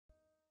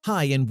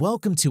Hi and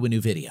welcome to a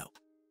new video.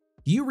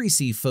 You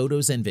receive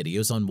photos and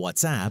videos on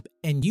WhatsApp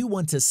and you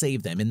want to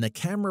save them in the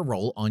camera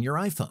roll on your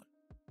iPhone.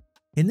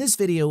 In this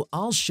video,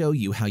 I'll show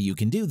you how you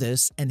can do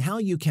this and how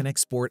you can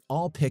export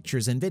all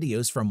pictures and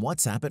videos from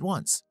WhatsApp at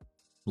once.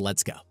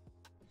 Let's go.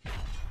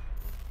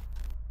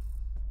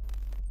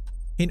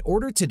 In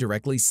order to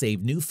directly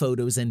save new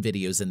photos and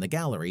videos in the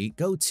gallery,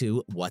 go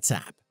to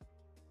WhatsApp,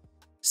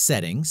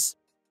 Settings,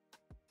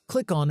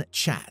 click on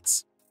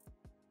Chats,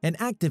 and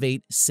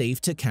activate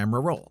Save to Camera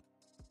Roll.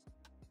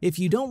 If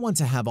you don't want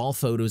to have all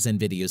photos and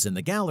videos in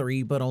the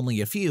gallery but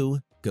only a few,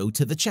 go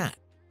to the chat.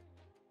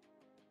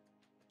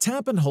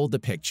 Tap and hold the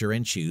picture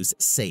and choose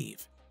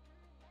Save.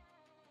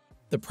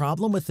 The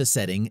problem with the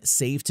setting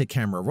Save to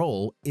Camera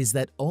Roll is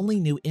that only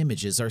new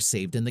images are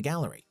saved in the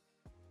gallery.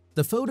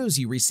 The photos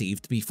you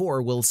received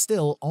before will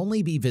still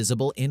only be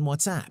visible in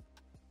WhatsApp.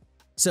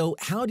 So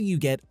how do you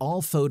get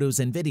all photos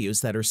and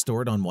videos that are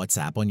stored on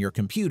WhatsApp on your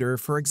computer,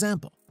 for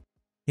example?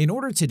 In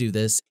order to do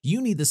this,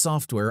 you need the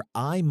software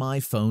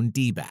iPhone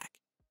Debug.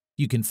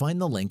 You can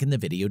find the link in the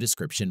video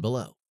description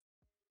below.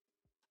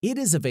 It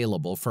is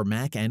available for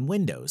Mac and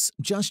Windows,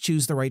 just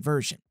choose the right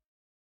version.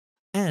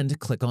 And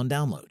click on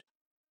Download.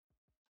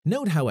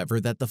 Note,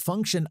 however, that the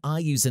function I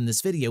use in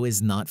this video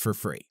is not for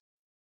free.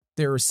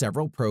 There are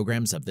several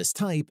programs of this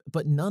type,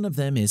 but none of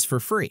them is for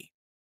free.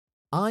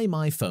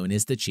 iPhone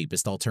is the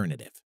cheapest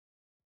alternative.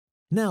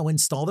 Now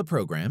install the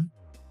program.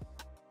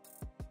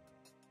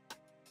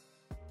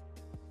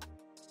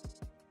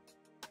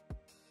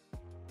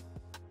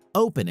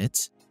 Open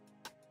it,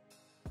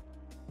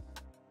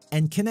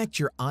 and connect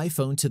your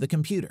iPhone to the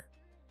computer.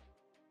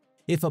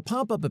 If a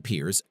pop-up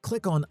appears,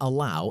 click on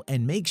Allow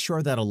and make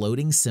sure that a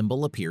loading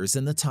symbol appears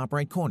in the top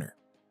right corner.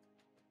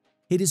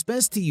 It is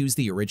best to use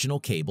the original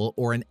cable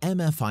or an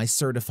MFI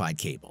certified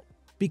cable,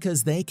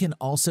 because they can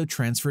also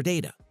transfer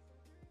data.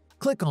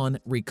 Click on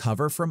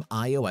Recover from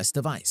iOS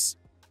device.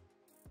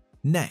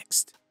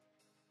 Next,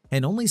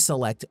 and only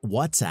select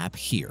WhatsApp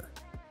here.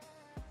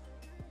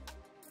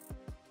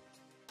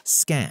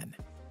 Scan.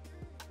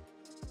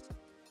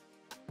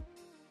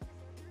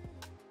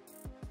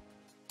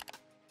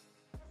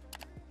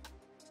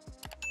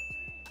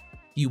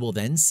 You will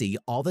then see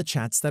all the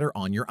chats that are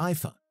on your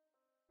iPhone.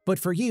 But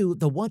for you,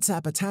 the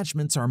WhatsApp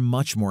attachments are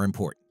much more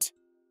important.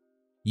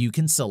 You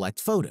can select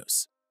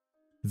photos,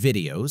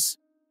 videos,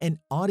 and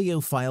audio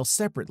files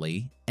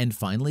separately, and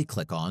finally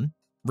click on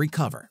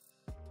Recover.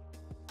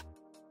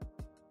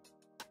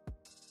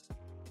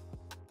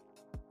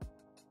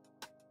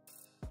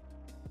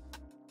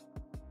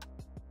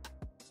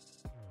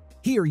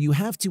 Here you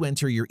have to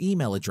enter your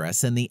email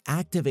address and the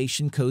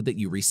activation code that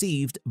you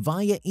received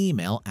via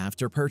email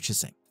after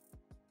purchasing.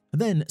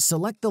 Then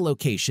select the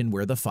location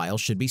where the file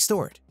should be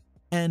stored,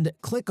 and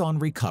click on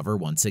Recover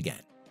once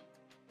again.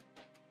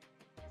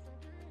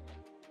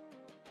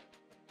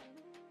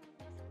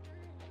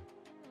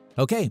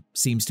 Okay,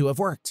 seems to have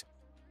worked.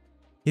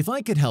 If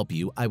I could help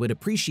you, I would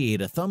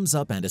appreciate a thumbs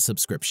up and a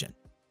subscription.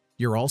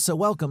 You're also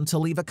welcome to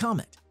leave a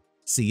comment.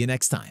 See you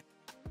next time.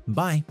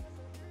 Bye.